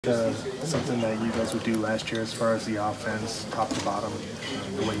Something that you guys would do last year as far as the offense, top to bottom,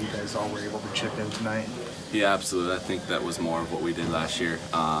 the way you guys all were able to chip in tonight? Yeah, absolutely. I think that was more of what we did last year.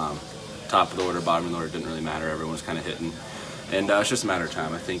 Top of the order, bottom of the order, didn't really matter. Everyone was kind of hitting. And it's just a matter of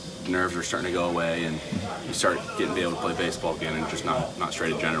time. I think nerves are starting to go away, and you start getting to be able to play baseball again, and just not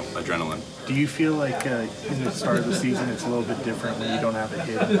straight adrenaline. Do you feel like in the start of the season it's a little bit different when you don't have a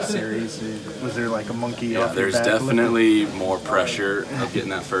hit in the series? Was there like a monkey off your there's bat definitely more pressure of getting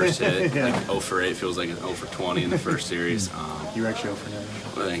that first hit. Yeah. Like 0 for 8 feels like an 0 for 20 in the first series. You were actually 0 for 9.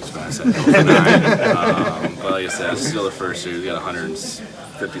 Well, thanks, man. I said 0 for 9. But like I said, it's still the first series. We got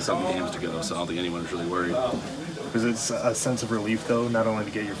 150-something games to go, so I don't think anyone's really worried. Was it a sense of relief, though, not only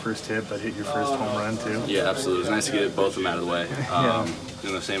to get your first hit, but hit your first home run, too? Yeah, absolutely. It was nice to get both of them out of the way.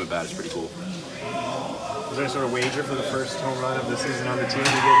 And the same at bat is pretty cool. Was there a sort of wager for the first home run of the season on the team?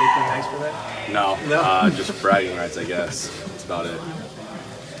 Did you get anything nice for that? No. Just bragging rights, I guess. That's about it.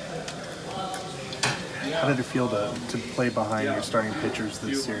 How did it feel to play behind your starting pitchers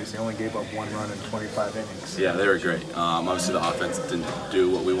this series? They only gave up 1 run in 25 innings. Yeah, they were great. Obviously, the offense didn't do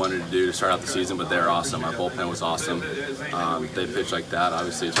what we wanted to do to start out the season, but they were awesome. Our bullpen was awesome. They pitch like that.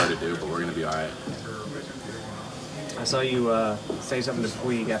 Obviously, it's hard to do, but we're going to be all right. I saw you say something to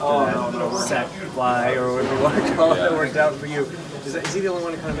Puig after that sack fly, or whatever you want to call it, that worked out for you. Is he the only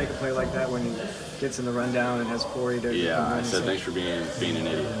one to kind of make a play like that when he gets in the rundown and has Corey to? Yeah, I said thanks for being an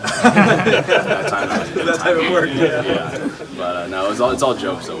idiot. that time it worked. Yeah. But no, it's all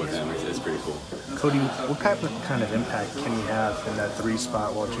jokes though with him. It's pretty cool. Cody, what kind of impact can he have in that 3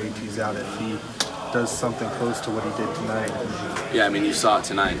 spot while JT's out if he does something close to what he did tonight? Yeah, I mean, you saw it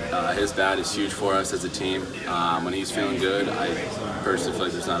tonight. His bat is huge for us as a team. When he's feeling good, I personally feel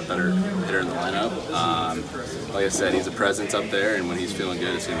like there's not a better hitter in the lineup. Like I said, he's a presence up there, and when he's feeling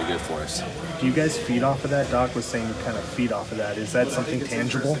good, it's going to be good for us. Do you guys feed off of that? Doc was saying you kind of feed off of that. Is that something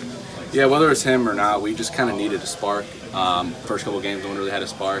tangible? Yeah, whether it's him or not, we just kind of needed a spark. First couple of games, no one really had a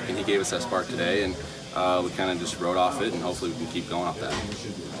spark, and he gave us that spark today, and we kind of just rode off it, and hopefully we can keep going off that.